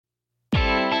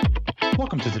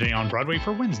Welcome to Today on Broadway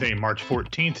for Wednesday, March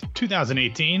 14th,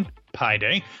 2018, Pi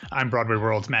Day. I'm Broadway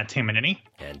World's Matt Tamanini.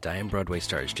 And I am Broadway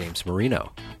Stars James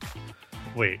Marino.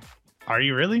 Wait, are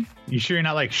you really? You sure you're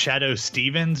not like Shadow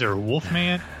Stevens or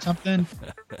Wolfman or something?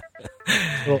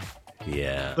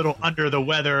 Yeah. A little under the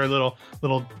weather, a little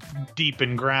deep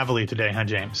and gravelly today, huh,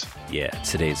 James? Yeah,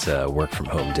 today's work from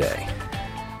home day.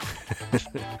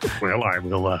 Well, I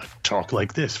will talk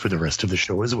like this for the rest of the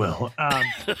show as well.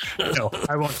 No,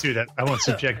 I won't do that. I won't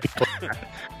subject people to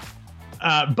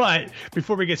that. But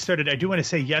before we get started, I do want to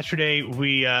say yesterday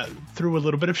we threw a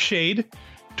little bit of shade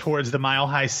towards the Mile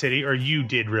High City, or you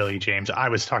did really, James. I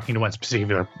was talking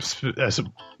to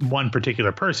one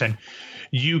particular person.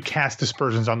 You cast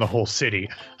aspersions on the whole city,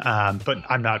 but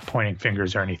I'm not pointing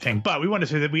fingers or anything. But we want to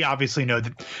say that we obviously know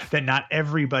that not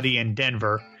everybody in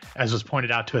Denver, as was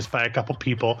pointed out to us by a couple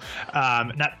people,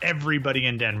 not everybody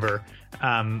in Denver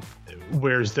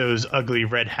wears those ugly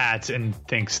red hats and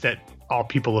thinks that all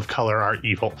people of color are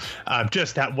evil.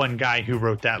 Just that one guy who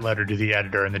wrote that letter to the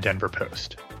editor in the Denver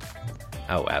Post.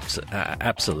 Oh,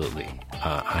 absolutely.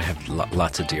 I have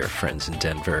lots of dear friends in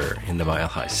Denver, in the Mile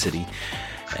High City.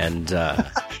 And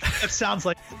that sounds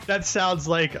like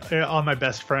all my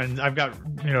best friends. I've got,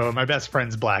 my best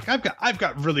friend's black. I've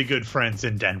got really good friends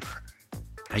in Denver.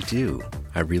 I do.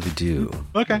 I really do.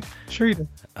 Okay, sure you do.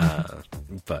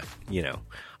 But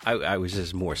I was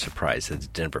just more surprised that the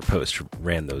Denver Post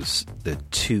ran the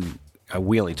two.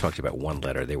 We only talked about one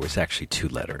letter. There was actually two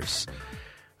letters,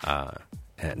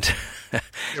 and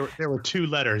there were two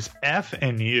letters, F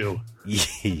and U.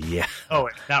 Yeah. Oh,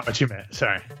 wait, not what you meant.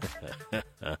 Sorry.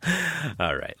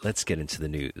 All right, let's get into the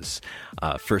news.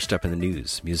 First up in the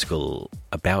news, musical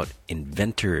about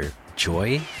inventor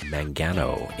Joy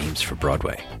Mangano aims for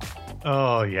Broadway.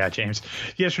 Oh, yeah, James.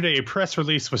 Yesterday, a press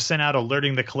release was sent out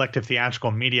alerting the collective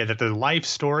theatrical media that the life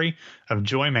story of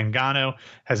Joy Mangano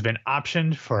has been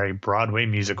optioned for a Broadway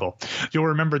musical. You'll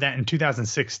remember that in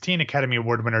 2016, Academy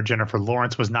Award winner Jennifer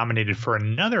Lawrence was nominated for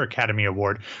another Academy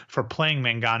Award for playing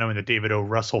Mangano in the David O.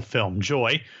 Russell film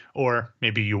Joy, or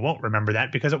maybe you won't remember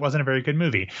that because it wasn't a very good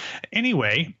movie.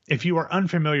 Anyway, if you are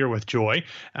unfamiliar with Joy,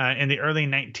 in the early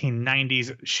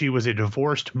 1990s, she was a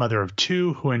divorced mother of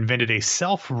two who invented a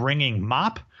self-wringing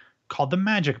mop called the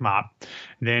Magic Mop.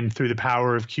 Then through the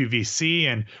power of QVC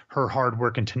and her hard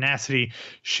work and tenacity,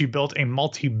 she built a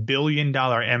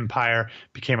multi-billion-dollar empire,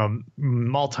 became a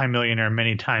multimillionaire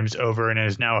many times over, and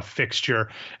is now a fixture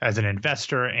as an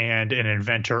investor and an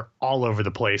inventor all over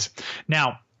the place.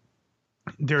 Now,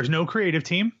 there's no creative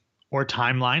team or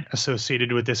timeline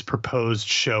associated with this proposed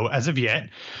show as of yet,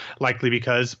 likely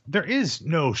because there is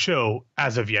no show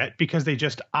as of yet because they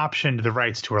just optioned the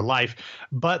rights to her life.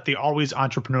 But the always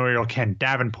entrepreneurial Ken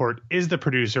Davenport is the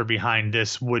producer behind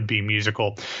this would-be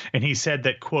musical. And he said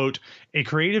that, quote, a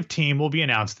creative team will be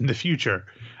announced in the future.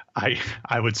 I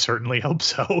would certainly hope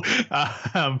so.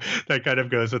 That kind of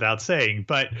goes without saying.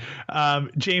 But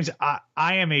James, I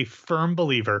am a firm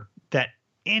believer that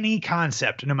any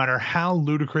concept, no matter how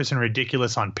ludicrous and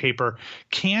ridiculous on paper,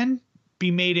 can be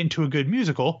made into a good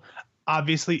musical,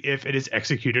 obviously if it is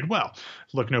executed well.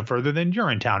 Look no further than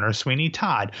Urinetown or Sweeney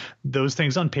Todd. Those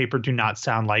things on paper do not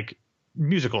sound like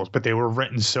musicals, but they were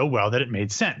written so well that it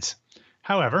made sense.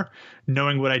 However,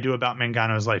 knowing what I do about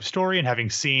Mangano's life story and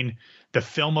having seen the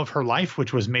film of her life,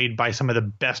 which was made by some of the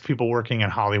best people working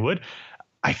in Hollywood,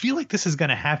 I feel like this is going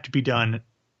to have to be done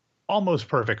almost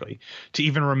perfectly to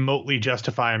even remotely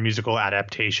justify a musical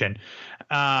adaptation.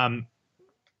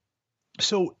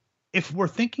 So if we're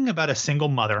thinking about a single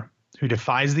mother who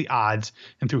defies the odds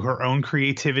and through her own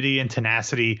creativity and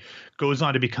tenacity goes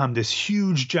on to become this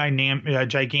huge,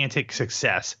 gigantic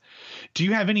success, do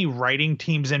you have any writing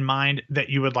teams in mind that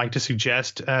you would like to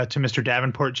suggest to Mr.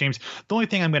 Davenport, James? The only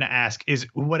thing I'm going to ask is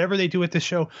whatever they do with this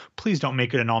show, please don't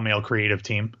make it an all-male creative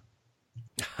team.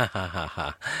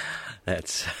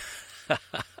 That's...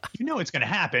 You know it's going to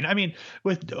happen. I mean,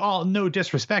 with all no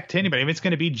disrespect to anybody, I mean, it's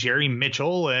going to be Jerry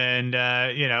Mitchell and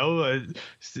a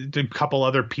couple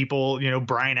other people.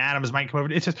 Bryan Adams might come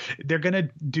over. It's just they're going to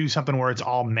do something where it's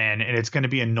all men, and it's going to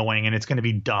be annoying and it's going to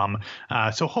be dumb.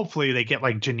 So hopefully they get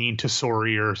like Janine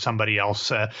Tesori or somebody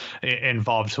else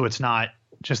involved, so it's not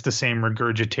just the same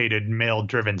regurgitated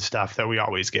male-driven stuff that we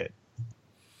always get.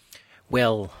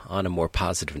 Well, on a more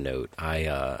positive note,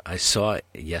 I saw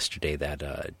yesterday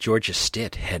that Georgia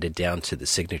Stitt headed down to the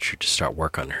Signature to start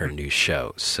work on her new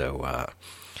show. So,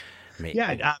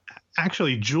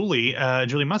 Actually, Julie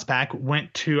Musbach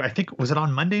went to, I think, was it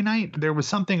on Monday night? There was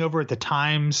something over at the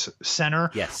Times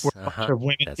Center. Yes. Where a bunch of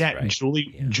women, That's yeah, right.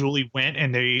 Julie went,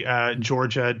 and they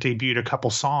Georgia debuted a couple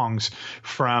songs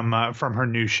from her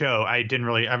new show. I haven't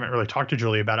really talked to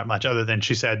Julie about it much, other than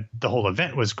she said the whole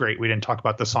event was great. We didn't talk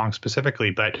about the song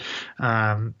specifically, but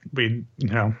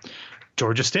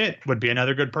Georgia Stitt would be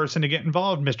another good person to get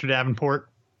involved, Mr. Davenport.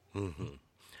 Mm-hmm.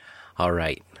 All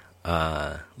right.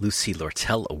 Lucy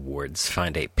Lortel Awards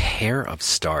find a pair of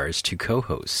stars to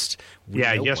co-host. We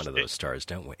know one of those stars,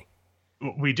 don't we?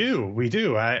 We do. We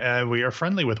are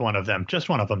friendly with one of them. Just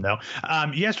one of them, though.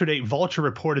 Yesterday, Vulture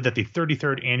reported that the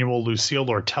 33rd annual Lucille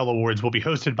Lortel Awards will be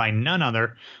hosted by none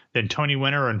other than Tony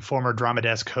winner and former Drama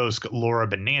Desk host Laura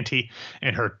Benanti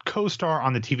and her co-star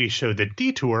on the TV show The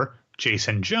Detour,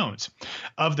 Jason Jones.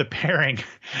 Of the pairing,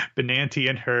 Benanti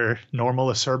and her normal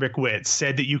acerbic wit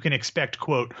said that you can expect,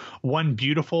 quote, one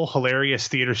beautiful, hilarious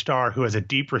theater star who has a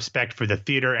deep respect for the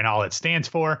theater and all it stands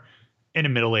for, and a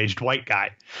middle-aged white guy.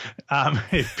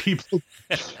 If people...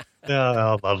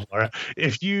 Oh, I love Laura.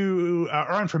 If you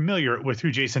are unfamiliar with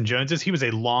who Jason Jones is, he was a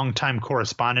longtime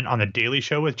correspondent on The Daily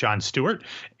Show with Jon Stewart,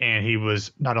 and he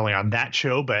was not only on that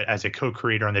show, but as a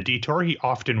co-creator on The Detour. He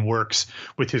often works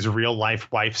with his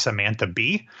real-life wife, Samantha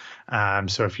Bee.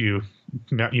 So if you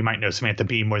might know Samantha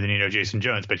Bee more than you know Jason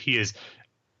Jones, but he is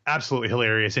absolutely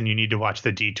hilarious, and you need to watch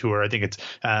The Detour. I think it's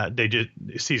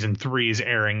season 3 is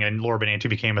airing, and Laura Benanti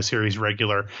became a series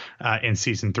regular in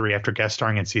season 3 after guest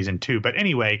starring in season 2. But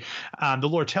anyway, the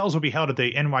Lortels will be held at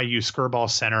the NYU Skirball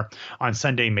Center on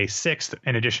Sunday, May 6th.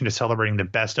 In addition to celebrating the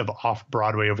best of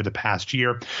off-Broadway over the past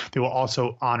year, they will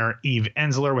also honor Eve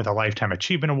Ensler with a Lifetime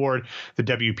Achievement Award, the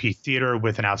WP Theater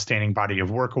with an Outstanding Body of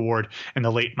Work Award, and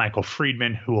the late Michael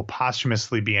Friedman, who will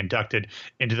posthumously be inducted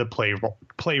into the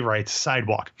Playwrights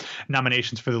Sidewalk.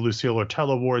 Nominations for the Lucille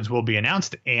Lortel Awards will be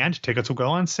announced, and tickets will go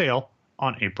on sale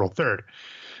on April 3rd.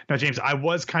 Now, James, I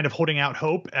was kind of holding out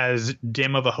hope, as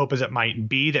dim of a hope as it might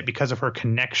be, that because of her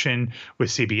connection with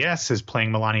CBS as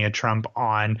playing Melania Trump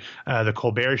on The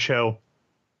Colbert Show,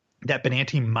 that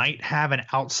Benanti might have an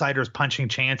outsider's punching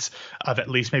chance of at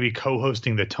least maybe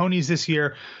co-hosting the Tonys this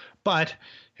year. But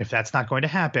if that's not going to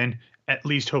happen, at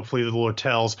least hopefully the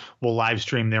Lortels will live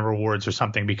stream their awards or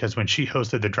something, because when she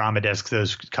hosted the Drama Desk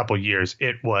those couple years,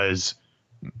 it was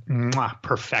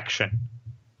perfection.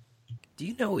 Do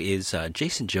you know, is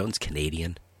Jason Jones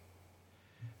Canadian?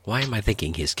 Why am I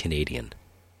thinking he's Canadian?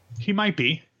 He might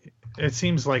be. It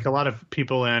seems like a lot of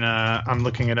people in I'm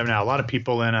looking at him now, a lot of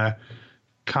people in a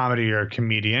comedy or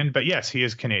comedian, but yes, he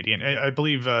is Canadian. I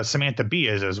believe Samantha Bee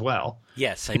is as well.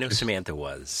 Yes, I know Samantha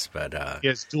was, but he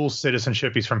has dual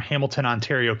citizenship. He's from Hamilton,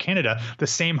 Ontario, Canada, the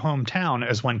same hometown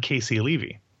as one Casey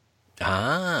Levy.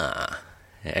 Ah,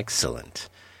 excellent.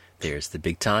 There's the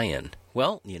big tie-in.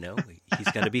 Well, he's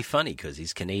going to be funny because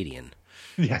he's Canadian.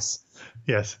 Yes,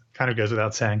 kind of goes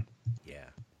without saying. Yeah,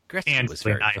 Gretchen was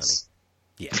very nice.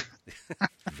 Funny. Yeah,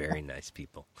 very nice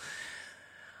people.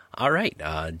 All right.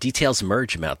 Details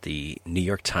emerge about the New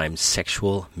York Times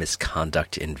sexual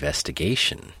misconduct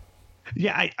investigation.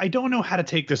 Yeah, I don't know how to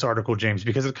take this article, James,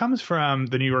 because it comes from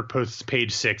the New York Post's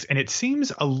page 6, and it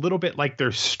seems a little bit like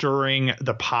they're stirring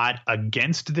the pot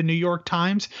against the New York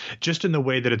Times, just in the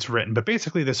way that it's written. But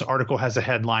basically, this article has a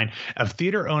headline of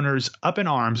Theater Owners Up in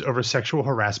Arms Over Sexual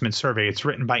Harassment Survey. It's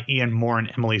written by Ian Moore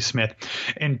and Emily Smith.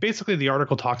 And basically, the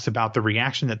article talks about the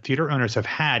reaction that theater owners have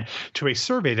had to a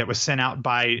survey that was sent out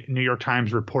by New York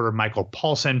Times reporter Michael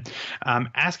Paulson,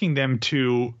 asking them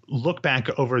to look back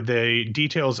over the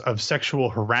details of sexual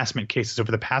harassment cases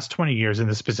over the past 20 years in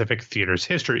the specific theater's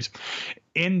histories.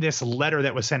 In this letter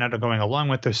that was sent out going along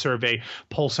with the survey,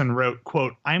 Paulson wrote,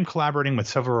 quote, I am collaborating with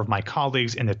several of my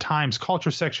colleagues in the Times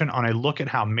culture section on a look at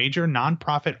how major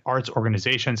nonprofit arts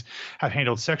organizations have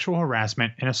handled sexual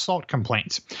harassment and assault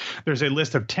complaints. There's a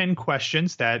list of 10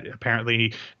 questions that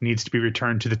apparently needs to be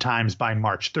returned to the Times by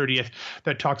March 30th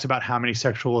that talks about how many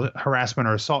sexual harassment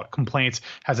or assault complaints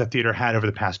has a theater had over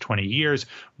the past 20 years,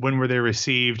 when were they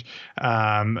received,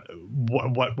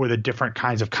 what were the different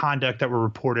kinds of conduct that were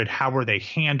reported, how were they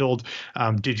handled,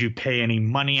 did you pay any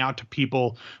money out to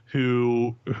people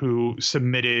who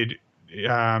submitted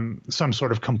some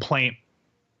sort of complaint.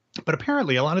 But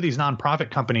apparently a lot of these nonprofit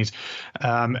companies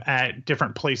at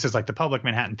different places like the Public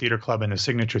Manhattan Theater Club and the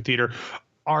Signature Theater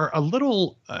are a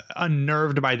little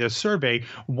unnerved by this survey.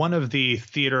 One of the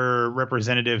theater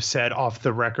representatives said off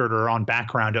the record, or on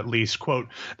background at least, quote,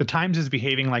 the Times is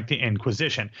behaving like the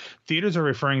Inquisition. Theaters are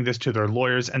referring this to their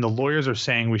lawyers, and the lawyers are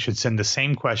saying we should send the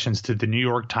same questions to the New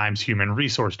York Times Human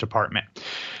Resource Department.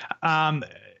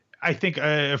 I think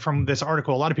from this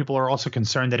article, a lot of people are also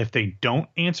concerned that if they don't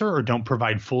answer or don't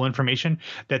provide full information,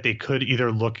 that they could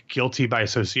either look guilty by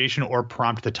association or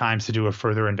prompt the Times to do a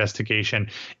further investigation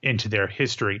into their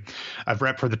history. A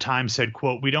rep for the Times said,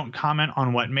 quote, "We don't comment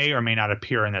on what may or may not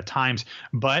appear in the Times,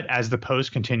 but as the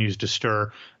Post continues to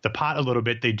stir the pot a little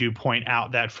bit, they do point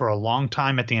out that for a long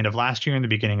time at the end of last year and the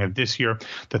beginning of this year,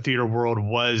 the theater world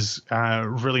was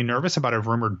really nervous about a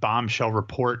rumored bombshell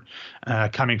report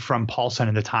coming from Paulson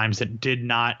and the Times that did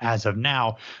not, as of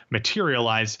now,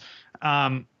 materialize."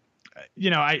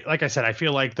 Like I said, I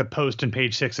feel like the Post and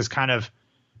Page Six is kind of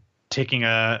taking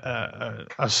a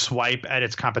swipe at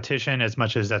its competition as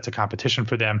much as that's a competition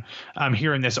for them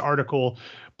here in this article.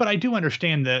 But I do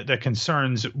understand the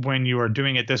concerns when you are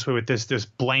doing it this way with this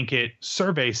blanket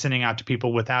survey sending out to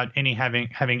people without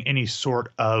having any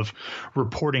sort of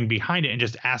reporting behind it and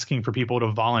just asking for people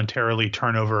to voluntarily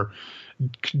turn over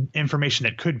information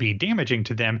that could be damaging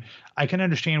to them. I can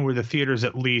understand where the theaters,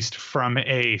 at least from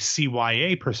a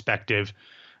CYA perspective,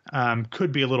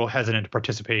 could be a little hesitant to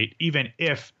participate, even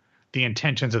if the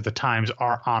intentions of the Times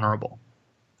are honorable.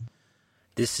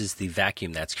 This is the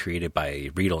vacuum that's created by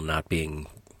Riedel not being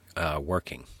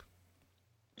working.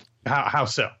 How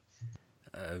so?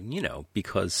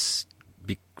 Because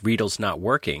Riedel's not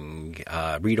working,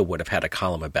 Riedel would have had a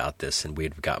column about this, and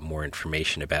we'd have got more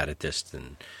information about it. This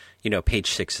than, Page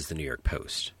Six is the New York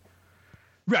Post.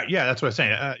 Right. Yeah, that's what I was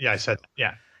saying. I said,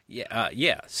 yeah.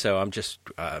 Yeah. So I'm just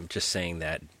saying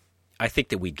that I think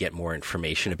that we'd get more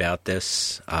information about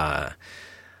this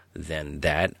than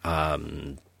that.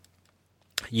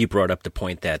 You brought up the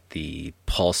point that the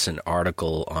Paulson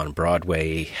article on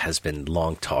Broadway has been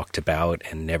long talked about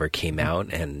and never came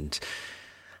out. And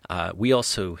we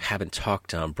also haven't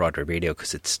talked on Broadway radio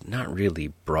because it's not really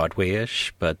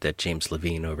Broadway-ish, but that James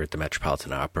Levine over at the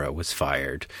Metropolitan Opera was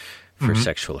fired for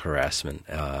sexual harassment.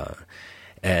 I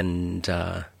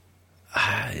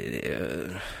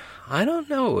don't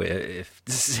know if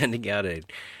sending out a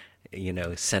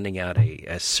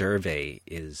survey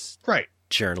is right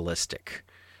journalistic.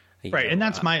 Right. And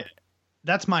that's my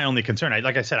only concern.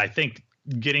 Like I said, I think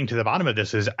getting to the bottom of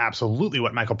this is absolutely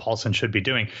what Michael Paulson should be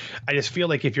doing. I just feel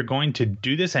like if you're going to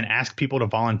do this and ask people to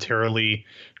voluntarily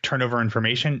turn over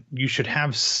information, you should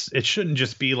have, it shouldn't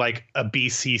just be like a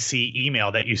BCC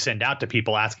email that you send out to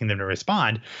people asking them to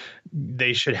respond.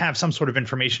 They should have some sort of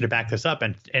information to back this up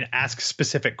and ask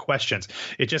specific questions.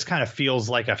 It just kind of feels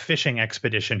like a fishing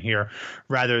expedition here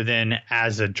rather than,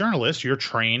 as a journalist, you're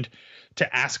trained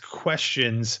to ask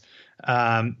questions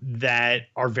that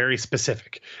are very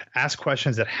specific. Ask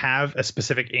questions that have a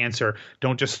specific answer.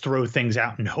 Don't just throw things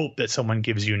out and hope that someone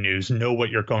gives you news. Know what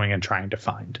you're going and trying to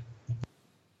find.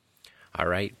 All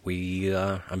right.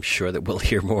 I'm sure that we'll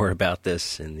hear more about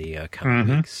this in the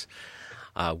coming weeks.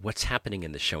 What's happening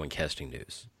in the show and casting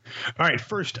news? All right.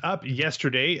 First up,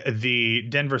 yesterday, the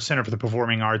Denver Center for the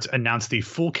Performing Arts announced the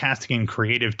full casting and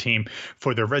creative team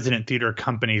for the Resident Theater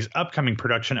Company's upcoming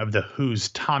production of The Who's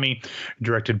Tommy,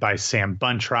 directed by Sam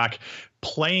Buntrock.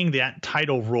 Playing that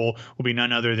title role will be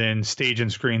none other than stage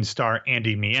and screen star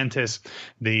Andy Mientus.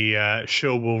 The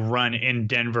show will run in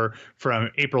Denver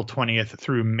from April 20th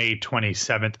through May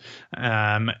 27th.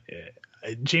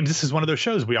 James, this is one of those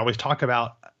shows we always talk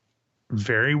about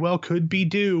very well could be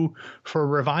due for a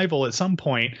revival at some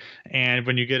point. And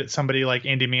when you get somebody like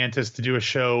Andy Mientus to do a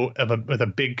show with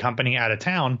a big company out of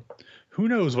town, who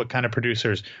knows what kind of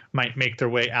producers might make their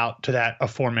way out to that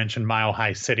aforementioned Mile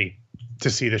High City to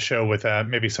see the show with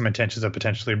maybe some intentions of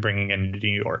potentially bringing in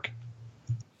New York.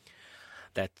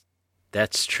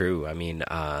 That's true. I mean,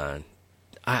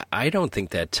 I don't think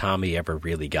that Tommy ever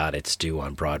really got its due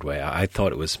on Broadway. I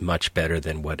thought it was much better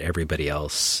than what everybody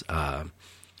else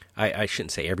I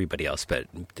shouldn't say everybody else, but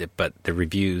the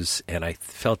reviews, and I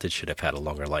felt it should have had a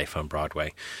longer life on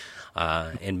Broadway.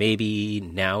 And maybe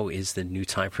now is the new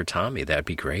time for Tommy. That'd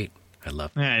be great. I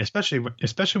love it. Yeah, especially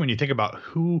when you think about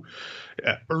who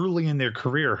early in their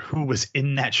career who was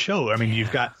in that show. I mean,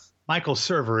 you've got Michael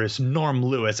Cerveris, Norm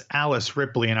Lewis, Alice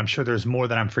Ripley, and I'm sure there's more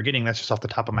that I'm forgetting. That's just off the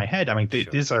top of my head. I mean,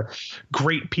 these are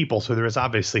great people, so there is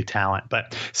obviously talent.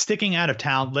 But sticking out of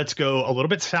town, let's go a little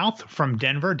bit south from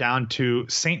Denver down to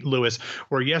St. Louis,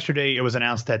 where yesterday it was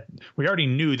announced that we already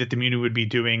knew that the Muni would be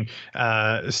doing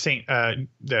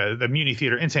the Muni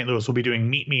Theater in St. Louis will be doing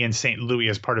Meet Me in St. Louis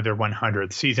as part of their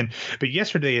 100th season. But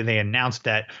yesterday they announced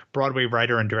that Broadway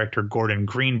writer and director Gordon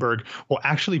Greenberg will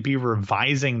actually be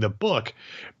revising the book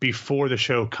before the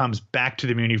show comes back to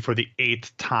the Muni for the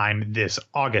 8th time this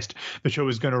August. The show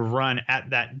is going to run at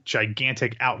that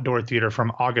gigantic outdoor theater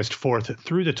from August 4th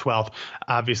through the 12th.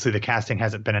 Obviously, the casting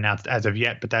hasn't been announced as of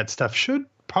yet, but that stuff should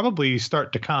probably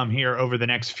start to come here over the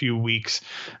next few weeks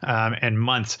and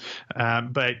months.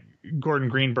 But Gordon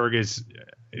Greenberg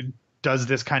does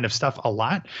this kind of stuff a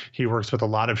lot. He works with a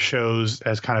lot of shows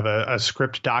as kind of a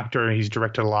script doctor. He's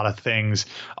directed a lot of things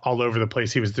all over the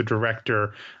place. He was the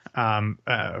director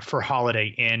for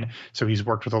Holiday Inn, so he's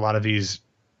worked with a lot of these.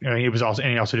 He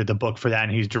also did the book for that,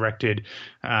 and he's directed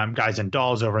Guys and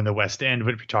Dolls over in the West End,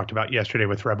 which we talked about yesterday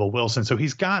with Rebel Wilson. So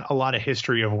he's got a lot of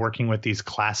history of working with these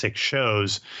classic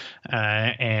shows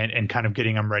and kind of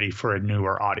getting them ready for a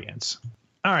newer audience.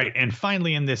 All right, and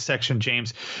finally in this section,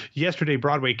 James, yesterday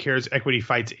Broadway Cares Equity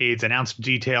Fights AIDS announced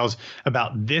details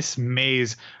about this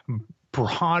May's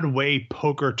Broadway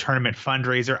poker tournament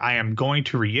fundraiser. I am going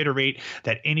to reiterate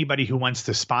that anybody who wants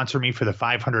to sponsor me for the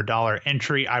 $500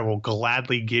 entry, I will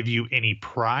gladly give you any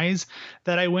prize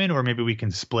that I win, or maybe we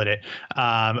can split it.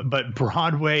 But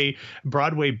Broadway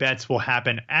bets will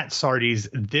happen at Sardi's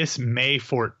this May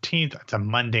 14th. It's a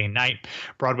Monday night.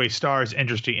 Broadway stars,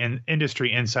 industry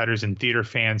insiders, and theater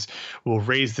fans will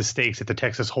raise the stakes at the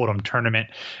Texas Hold'em tournament,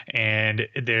 and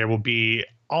there will be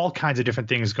all kinds of different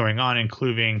things going on,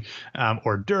 including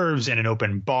hors d'oeuvres and an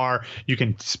open bar. You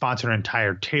can sponsor an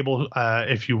entire table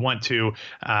if you want to.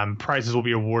 Prizes will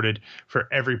be awarded for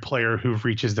every player who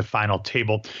reaches the final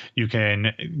table. You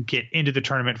can get into the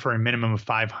tournament for a minimum of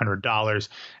 $500.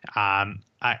 I'm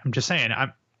just saying,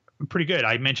 I'm pretty good.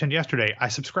 I mentioned yesterday, I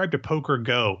subscribe to Poker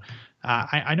Go.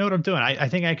 I know what I'm doing. I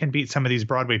think I can beat some of these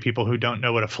Broadway people who don't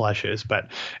know what a flush is.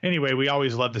 But anyway, we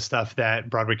always love the stuff that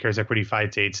Broadway Cares Equity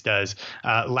Fights AIDS does.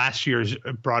 Last year's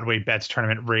Broadway Bets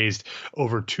tournament raised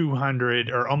over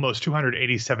almost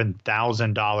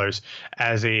 $287,000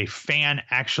 as a fan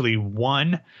actually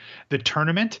won the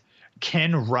tournament.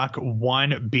 Ken Ruck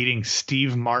won, beating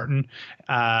Steve Martin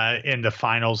in the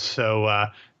finals. So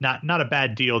not a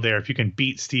bad deal there if you can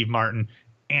beat Steve Martin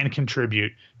and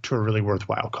contribute to a really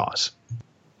worthwhile cause.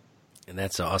 And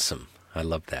that's awesome. I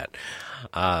love that.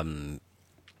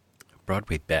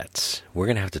 Broadway Bets. We're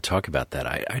going to have to talk about that.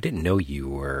 I didn't know you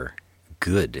were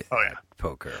good at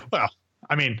poker. Well,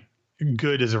 I mean,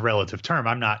 good is a relative term.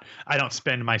 I don't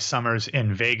spend my summers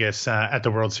in Vegas at the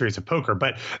World Series of Poker,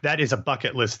 but that is a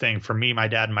bucket list thing for me, my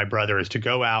dad, and my brother, is to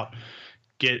go out,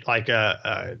 get like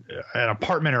an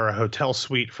apartment or a hotel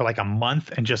suite for like a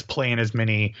month and just play in as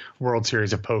many World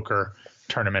Series of Poker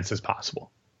tournaments as possible.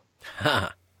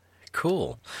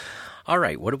 Cool. All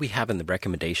right. What do we have in the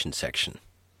recommendation section?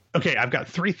 Okay, I've got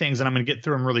three things, and I'm going to get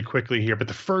through them really quickly here. But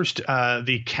the first,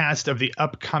 the cast of the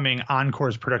upcoming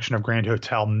Encore's production of Grand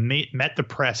Hotel met the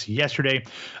press yesterday.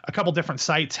 A couple different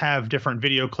sites have different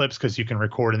video clips because you can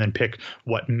record and then pick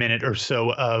what minute or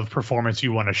so of performance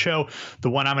you want to show. The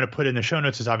one I'm going to put in the show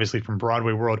notes is obviously from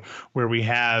Broadway World, where we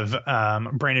have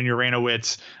Brandon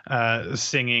Uranowitz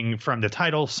singing from the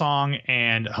title song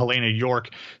and Helena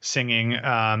York singing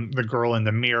The Girl in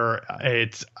the Mirror.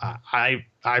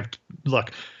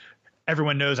 Look,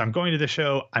 everyone knows I'm going to the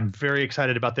show. I'm very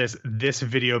excited about this. This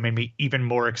video made me even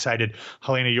more excited.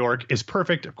 Helena York is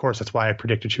perfect. Of course, that's why I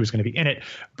predicted she was going to be in it,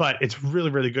 but it's really,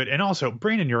 really good. And also,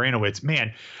 Brandon Uranowitz,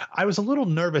 man, I was a little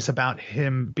nervous about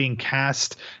him being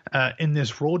cast in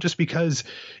this role, just because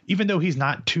even though he's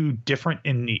not too different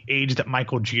in the age that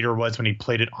Michael Jeter was when he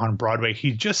played it on Broadway,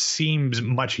 he just seems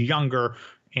much younger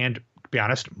and, be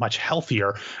honest, much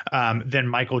healthier than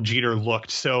Michael Jeter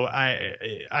looked. So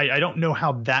I don't know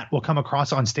how that will come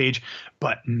across on stage,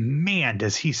 but man,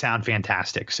 does he sound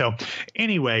fantastic. So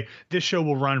anyway, this show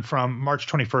will run from March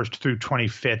 21st through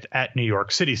 25th at New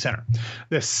York City Center.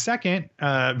 The second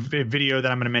video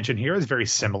that I'm going to mention here is very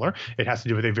similar. It has to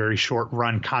do with a very short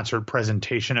run concert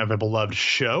presentation of a beloved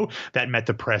show that met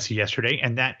the press yesterday,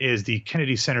 and that is the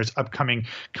Kennedy Center's upcoming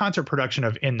concert production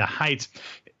of In the Heights.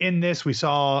 In this, we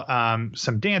saw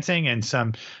some dancing and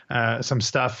some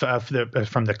stuff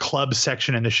from the club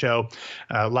section in the show.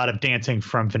 A lot of dancing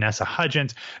from Vanessa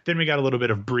Hudgens. Then we got a little bit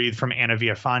of Breathe from Anna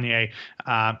Villafañe.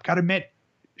 Got to admit,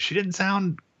 she didn't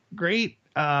sound great.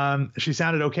 She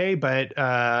sounded okay, but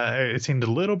it seemed a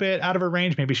little bit out of her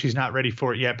range. Maybe she's not ready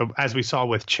for it yet. But as we saw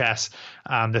with Chess,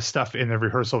 the stuff in the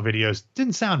rehearsal videos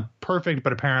didn't sound perfect,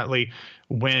 but apparently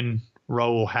when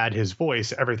Raul had his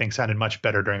voice, everything sounded much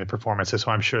better during the performances,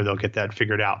 so I'm sure they'll get that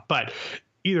figured out. But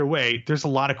either way, there's a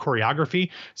lot of choreography,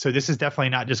 so this is definitely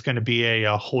not just going to be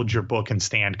a hold your book and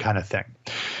stand kind of thing.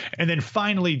 And then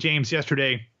finally, James,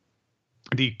 yesterday,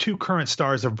 the two current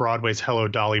stars of Broadway's Hello,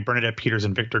 Dolly, Bernadette Peters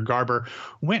and Victor Garber,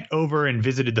 went over and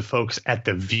visited the folks at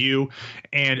The View,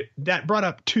 and that brought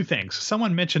up two things.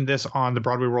 Someone mentioned this on the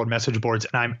Broadway World message boards,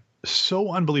 and I'm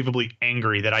so unbelievably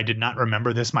angry that I did not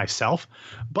remember this myself,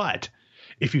 but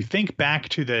if you think back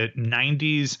to the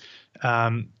 90s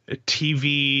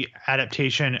TV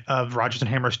adaptation of Rodgers and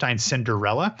Hammerstein's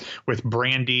Cinderella with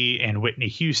Brandy and Whitney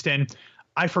Houston,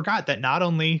 I forgot that not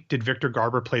only did Victor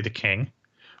Garber play the king,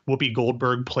 Whoopi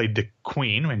Goldberg played the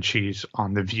queen when she's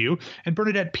on The View, and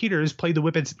Bernadette Peters played the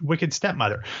wicked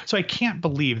stepmother. So I can't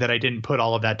believe that I didn't put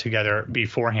all of that together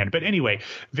beforehand. But anyway,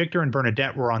 Victor and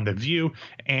Bernadette were on The View,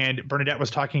 and Bernadette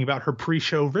was talking about her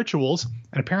pre-show rituals,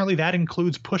 and apparently that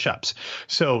includes push-ups.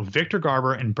 So Victor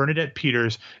Garber and Bernadette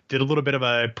Peters did a little bit of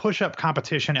a push-up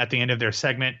competition at the end of their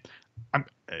segment.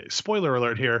 Spoiler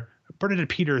alert here, Bernadette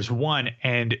Peters won,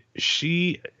 and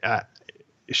she's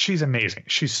amazing.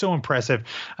 She's so impressive.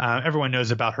 Everyone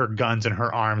knows about her guns and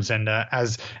her arms. And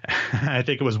as I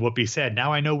think it was Whoopi said,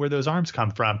 now I know where those arms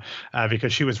come from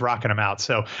because she was rocking them out.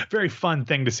 So very fun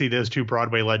thing to see those two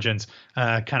Broadway legends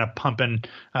kind of pumping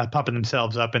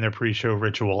themselves up in their pre-show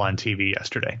ritual on TV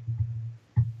yesterday.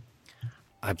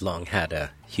 I've long had a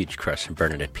huge crush on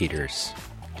Bernadette Peters.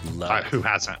 Who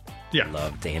hasn't? Yeah.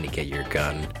 Love Danny, Get Your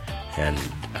Gun. And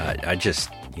I just,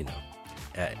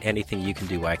 anything you can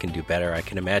do, I can do better. I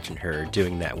can imagine her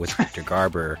doing that with Victor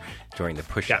Garber during the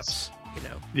push-ups. Yes.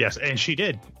 Yes, and she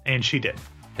did.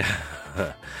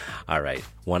 All right.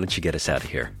 Why don't you get us out of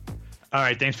here? All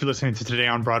right. Thanks for listening to Today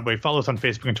on Broadway. Follow us on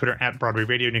Facebook and Twitter at Broadway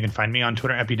Radio. And you can find me on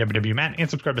Twitter at BWWMatt, and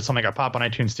subscribe to Something Got Pop on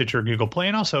iTunes, Stitcher, Google Play.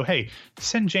 And also, hey,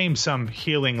 send James some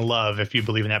healing love if you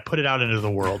believe in that. Put it out into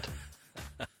the world.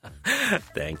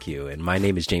 Thank you. And my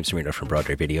name is James Marino from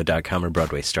BroadwayVideo.com and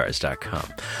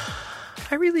BroadwayStars.com.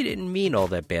 I really didn't mean all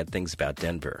that bad things about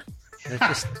Denver.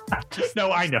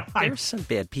 No, I know. There's some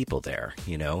bad people there,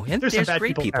 and there's some bad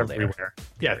great people everywhere.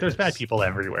 There. There's bad people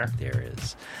everywhere. There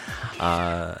is.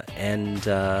 And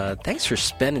thanks for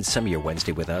spending some of your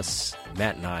Wednesday with us.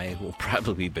 Matt and I will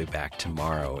probably be back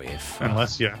tomorrow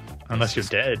unless you're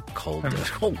dead. Cold.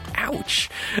 Oh, ouch.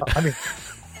 I mean,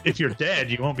 if you're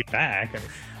dead, you won't be back.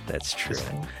 That's true.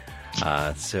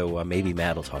 So maybe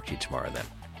Matt will talk to you tomorrow then.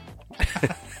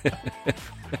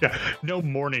 Yeah, no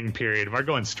mourning period. We're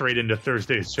going straight into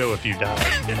Thursday's show if you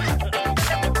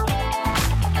die.